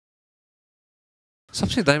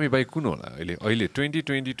सबसे दामी बाइक कुन होला अहिले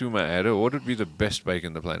 2022 मा आएर what would be the best bike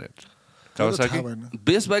in the planet? Kawasaki?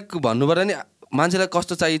 Best bike भन्नु पर्दा नि मान्छेलाई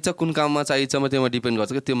कस्तो चाहिन्छ कुन काममा चाहिन्छ म त्यसमा डिपेन्ड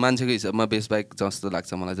गर्छ कि त्यो मान्छेको हिसाबमा बेस्ट बाइक जस्तो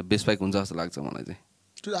लाग्छ मलाई चाहिँ बेस्ट बाइक हुन्छ जस्तो लाग्छ मलाई चाहिँ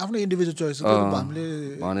त्यो आफ्नो इन्डिभिजुअल चोइस हो हामीले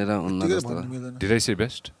भनेर हुन्न जस्तो Did I say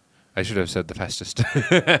best? I should have said the fastest.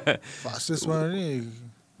 Fastest मा नि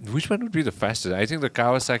Which one would be the fastest? I think the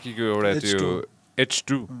Kawasaki को एउटा त्यो H2.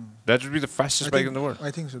 That would be the fastest bike in the world.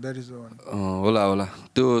 I think so, that is the one. होला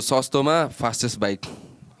त्यो सस्तोमा fastest bike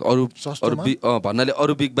अरु भन्नाले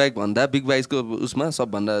अरु बिग बाइक भन्दा बिग बाइकको उसमा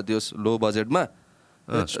सबभन्दा त्यो लो बजेटमा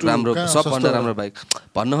राम्रो सबभन्दा राम्रो बाइक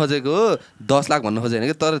भन्न खोजेको हो 10 लाख भन्न खोजेको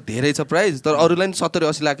हैन कि तर धेरै छ प्राइस तर अरुलाई नि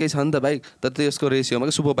 70-80 लाखै छ नि त बाइक तर त्यसको रेशियोमा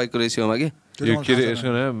के सुपर बाइकको रेशियोमा के यो के रे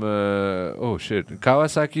यसको नाम oh shit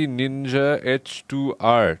Kawasaki Ninja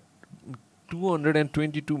H2R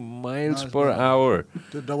 222 miles per hour.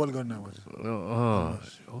 त्यो डबल गर्न हो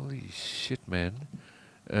Holy shit man.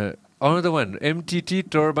 Another one MTT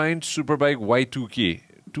Turbine Superbike Y2K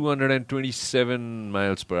 227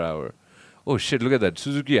 miles per hour. Oh shit, look at that.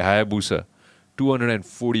 Suzuki Hayabusa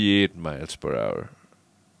 248 miles per hour.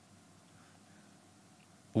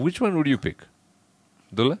 Which one would you pick?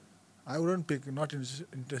 Dulla? I wouldn't pick, not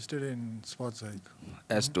interested in sports bike.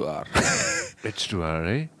 S2R. H2R,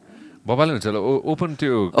 eh? बबाले हुन्छ ल open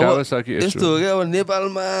त्यो Kawasaki यस्तो हो क्या अब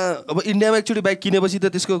नेपालमा अब इन्डियामा एकचोटि बाइक किनेपछि त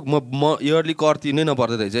त्यसको म इयरली कर तिर्नै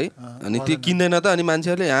नपर्दै रहेछ है अनि त्यो किन्दैन त अनि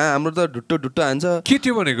मान्छेहरूले हाम्रो त ढुट्टो ढुट्टो हान्छ के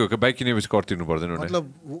त्यो भनेको बाइक किनेपछि कर तिर्नु पर्दैन मतलब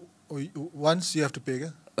once you have to pay क्या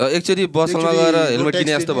एकचोटि बसमा गएर हेलमेट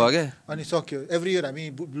किने जस्तो भयो क्या अनि सक्यो एभ्री इयर हामी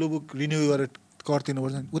ब्लू बुक रिन्यू गरेर कर तिर्नु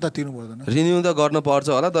पर्छ उता तिर्नु पर्दैन रिन्यू त गर्न पर्छ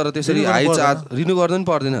होला तर त्यसरी हाई चार्ज रिन्यू गर्दैन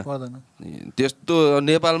पर्दैन त्यस्तो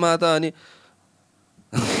नेपालमा त अनि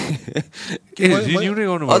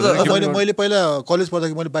मैले पहिला कलेज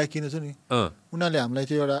पढ्दाखेरि मैले बाइक किनेछु नि उनीहरूले हामीलाई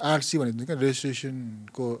त्यो एउटा आरसी भनेको क्या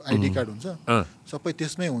रेजिस्ट्रेसनको आइडी कार्ड हुन्छ सबै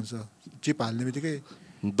त्यसमै हुन्छ चिप हाल्ने बित्तिकै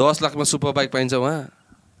 10 लाखमा सुपर बाइक पाइन्छ वहाँ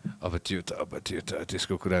अब त्यो त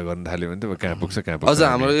त्यसको कुरा गर्न थाल्यो भने त कहाँ पुग्छ अझ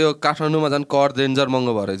हाम्रो यो काठमाडौँमा झन् कर रेन्जर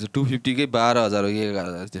महँगो भएर चाहिँ 250 कै 12,000 हो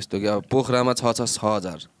 11,000 त्यस्तो कि अब पोखरामा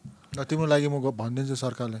 6,000 तिम्रो लागि म भनिदिन्छु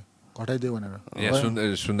सरकारलाई घटाइदियो भनेर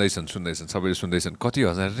यहाँ सुन्दैछन् सबैले सुन्दैछन् कति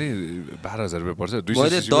हजार रे 12,000 रुपैयाँ पर्छ 200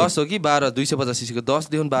 मैले 10 हो कि 12 250 सीसी को 10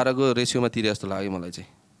 देखि 12 को रेशियोमा तिरे जस्तो लाग्यो मलाई चाहिँ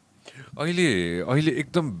अहिले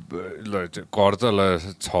एकदम कर त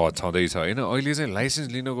छँदै छ हैन अहिले चाहिँ लाइसेन्स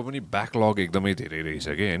लिनको पनि ब्याकलग एकदमै धेरै रहेछ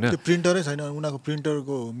के हैन त्यो प्रिन्टरै छैन उनीहरुको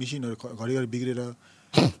प्रिन्टरको मेसिनहरु घरिघरि बिग्रेर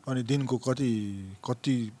अनि दिनको कति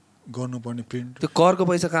गर्नुपर्ने प्रिन्ट त्यो करको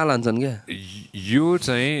पैसा कहाँ लान्छन् क्या यो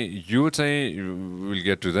चाहिँ विल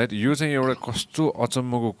गेट टु दैट यो चाहिँ एउटा कस्तो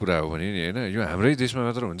अचम्मको कुरा हो भने नि हैन यो हाम्रै देशमा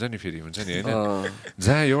मात्र हुन्छ नि फेरि हुन्छ नि हैन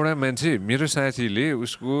जहाँ एउटा मान्छे मेरो साथीले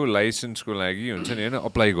उसको लाइसेन्सको लागि हुन्छ नि हैन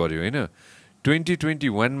अप्लाई गर्यो हैन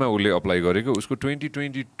 2021 मा उसले अप्लाई गरेको उसको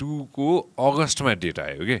 2022 को अगस्टमा डेट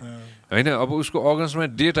आयो के हैन अब उसको अगस्टमा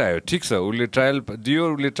डेट आयो ठीक छ उसले ट्रायल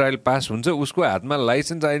दियो उसले ट्रायल पास हुन्छ उसको हातमा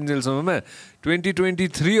लाइसेन्स आइन्जेलसम्ममा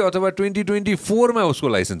 2023 अथवा 2024 मा उसको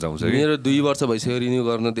लाइसेन्स आउँछ के मेरो 2 वर्ष भइसक्यो रिन्यू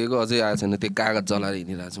गर्न दिएको अझै आएको छैन त्यो कागज जलाएर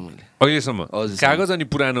हिँडिरहेको छु मैले अहिलेसम्म कागज अनि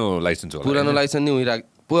पुरानो लाइसेन्स हो पुरानो लाइसेन्स नि उइरा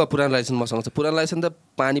पुरानो लाइसेन्स मसँग छ पुरानो लाइसेन्स त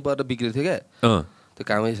पानी परेर बिग्रेको थियो क्या त्यो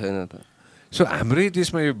कामै छैन त सो हाम्रै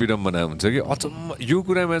देशमा यो विडम्बना हुन्छ कि अचम्म यो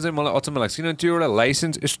कुरामा चाहिँ मलाई अचम्म लाग्छ किनभने त्यो एउटा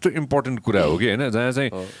लाइसेन्स यस्तो इम्पोर्टेन्ट कुरा हो कि हैन जहाँ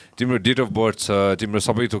चाहिँ तिम्रो डेट अफ बर्थ छ तिम्रो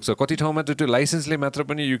सबै थोक छ कति ठाउँमा त त्यो लाइसेन्सले मात्र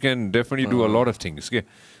पनि you can definitely do a lot of things के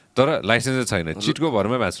तर लाइसेन्स छैन चिटको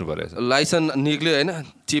भरमा बाँच्नु परेछ लाइसेन्स निक्ल्यो हैन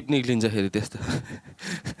चिप निक्लिन्छ फेरि त्यस्तो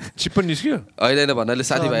चिप पनि निस्क्यो अहिले भन्नाले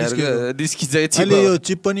साथीभाइहरुको निस्किन्छ चिप अहिले यो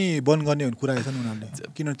चिप पनि बन्द गर्ने कुरा छ नि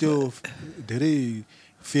उनीहरुले किन त्यो धेरै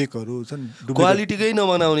फेकहरु छन् क्वालिटीकै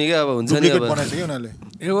नबनाउने के अब हुन्छ नि अब बनाइन्छ के उनीहरुले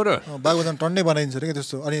ए हो र बागबजार टन्नै बनाइन्छ रे के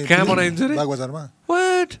त्यस्तो अनि कहाँ बनाइन्छ रे बागबजारमा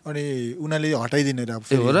व्हाट अनि उनीहरुले हटाइदिने रे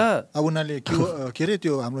हो र अब उनीहरुले के रे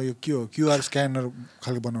त्यो हाम्रो यो के हो क्यूआर स्क्यानर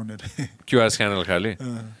खालको बनाउने रे क्यूआर स्क्यानर खाले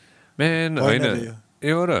म्यान हैन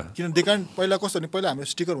ए हो र किन देखान पहिला कस्तो नि पहिला हाम्रो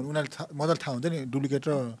स्टिकर उनीहरुले मजाले थाहा हुन्छ नि डुप्लिकेट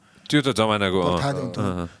र त्यो त जमानाको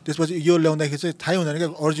त्यसपछि यो ल्याउँदाखेरि चाहिँ थाहै हुँदैन क्या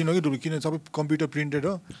ओरिजिनल कि डुप्लिकेट किन सबै कम्प्युटर प्रिन्टेड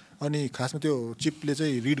हो अनि खासमा त्यो चिपले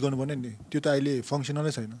चाहिँ रिड गर्नुपर्ने नि त्यो त अहिले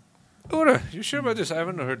फङ्सनलै छैन हो र you sure about this I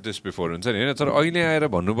haven't heard this before हुन्छ नि हैन तर अहिले आएर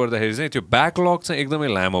भन्नुपर्दाखेरि चाहिँ त्यो ब्याकलग चाहिँ एकदमै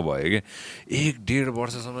लामो भयो कि 1.5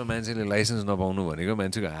 वर्षसम्म मान्छेले लाइसेन्स नपाउनु भनेको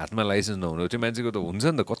मान्छेको हातमा लाइसेन्स नहुनु त्यो मान्छेको त हुन्छ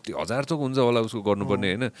नि त कति हजार थोक हुन्छ होला उसको गर्नुपर्ने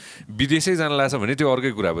हैन विदेशै जान लाग्छ भने त्यो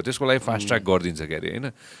अर्कै कुरा भयो त्यसको लागि फास्ट ट्र्याक गरिदिन्छ क्यारे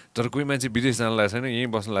हैन तर कोही मान्छे विदेश जान लाग्छ छैन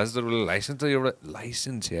यहीँ बस्न लाग्छ तर उसले लाइसेन्स त एउटा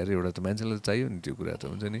लाइसेन्स यार एउटा त मान्छेलाई चाहियो नि त्यो कुरा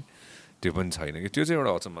त हुन्छ नि त्यो पनि छैन कि त्यो चाहिँ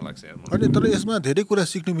एउटा अचम्म लाग्छ यार अनि तर यसमा धेरै कुरा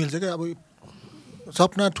सिक्नु मिल्छ क्या अब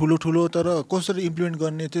सपना ठुलो ठुलो तर कसरी इम्प्लिमेन्ट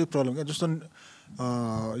गर्ने त्यो प्रब्लम क्या जस्तो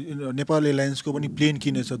नेपाल एयरलाइन्सको पनि प्लेन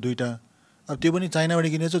किनेछ 2टा अब त्यो पनि चाइनाबाट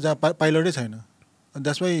किनेछ जहाँ पाइलटै छैन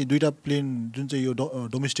द्याट्स वाइ 2टा प्लेन जुन चाहिँ यो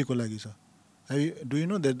डोमेस्टिकको लागि छ डु यु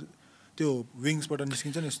नो द्याट त्यो विङ्सबाट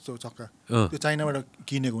निस्किन्छ नि यस्तो चक्का त्यो चाइनाबाट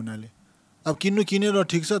किनेको उनीहरूले अब किनेर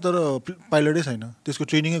ठिक छ तर पाइलटै छैन त्यसको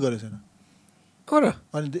ट्रेनिङै गरेको छैन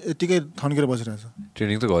अनि यत्तिकै थन्केर बसिरहेछ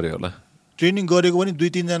ट्रेनिङ त गऱ्यो होला ट्रेनिङ गरेको पनि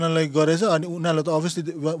 2-3 जनालाई गरेछ अनि उनीहरूलाई त obviously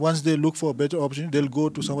once they look for better opportunity they will go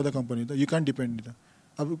to some other company त यु क्यान डिपेन्ड त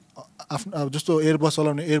अब आफ्नो अब जस्तो एयरबस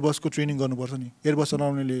चलाउने एयरबसको ट्रेनिङ गर्नुपर्छ नि एयरबस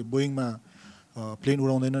चलाउनेले बोइङमा प्लेन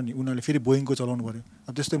उडाउँदैन नि उनीहरूले फेरि बोइङको चलाउनु पऱ्यो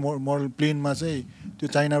अब त्यस्तै मोडल प्लेनमा चाहिँ त्यो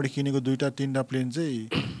चाइनाबाट किनेको 2-3टा प्लेन चाहिँ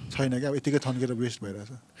छैन क्या अब यतिकै थन्केर वेस्ट भइरहेछ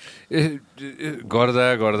गर्दा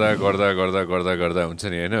गर्दा गर्दा गर्दा गर्दा गर्दा हुन्छ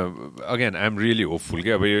नि होइन again I am really hopeful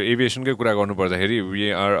क्या अब यो एभिएसनकै कुरा गर्नु पर्दाखेरि we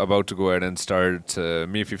are about to go ahead and start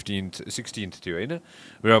may 15th 16th थियो होइन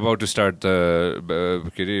we are about to start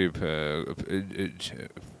के अरे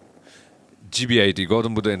GBIT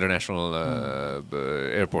Gautam Buddha international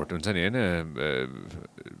airport हुन्छ नि होइन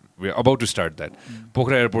we are about to start that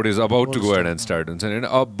Pokhara airport is about to go ahead and start हुन्छ नि होइन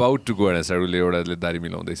about to go ahead and start उसले एउटाले दारी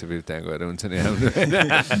मिलाउँदैछ फेरि त्यहाँ गएर हुन्छ नि हाम्रो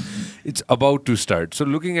it's about to start so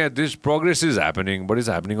looking at this progress is happening but is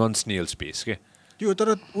happening on snail space के त्यो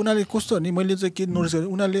तर उनीहरूले कस्तो नि मैले चाहिँ के नोटिस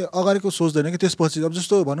गरेँ उनीहरूले अगाडिको सोच्दैन कि त्यसपछि अब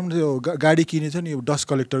जस्तो भनौँ न त्यो गाडी किनेछ नि डस्ट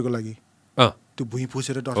कलेक्टरको लागि त्यो भुइँ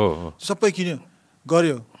पुसेर डस्ट सबै किन्यो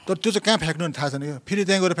गऱ्यो तर त्यो चाहिँ कहाँ फ्याँक्नु भने थाहा छैन क्या फेरि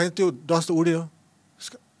त्यहाँ गएर फ्याँक्यो त्यो डस्ट त उड्यो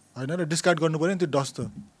होइन र डिस्कार्ड गर्नु पऱ्यो नि त्यो डस्ट त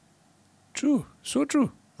ट्रु सो ट्रु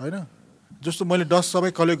होइन जस्तो मैले डस्ट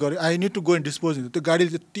सबै कलेक्ट गरेँ I need to go and dispose त्यो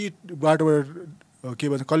गाडीले त्यति बाटोबाट के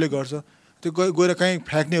भन्छ कलेक्ट गर्छ त्यो गएर कहीँ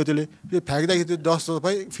फ्याँक्ने हो त्यसले त्यो फ्याँक्दाखेरि त्यो डस्ट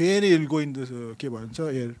सबै फेरि गो इन के भन्छ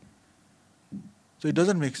air so it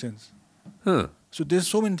doesn't make sense so there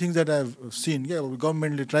so many things that I have seen क्या अब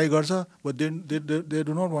गभर्मेन्टले ट्राई गर्छ but they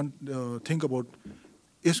do not want think about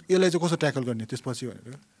यसलाई चाहिँ कसो ट्याकल गर्ने त्यसपछि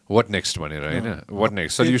भनेर वाट नेक्स्ट भनेर होइन what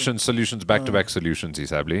next solutions back to back solutions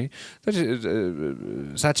हिसाबले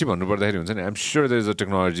साँच्ची भन्नुपर्दाखेरि हुन्छ नि I'm sure there is a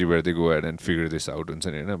technology where they go ahead and figure this out हुन्छ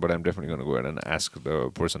नि होइन but I'm definitely gonna go ahead and ask the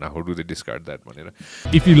person how do they discard that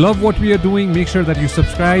भनेर if you love what we are doing make sure that you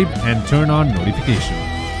subscribe and turn on notification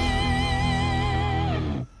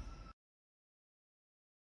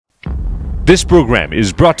This program is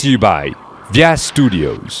brought to you by Vyas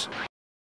Studios.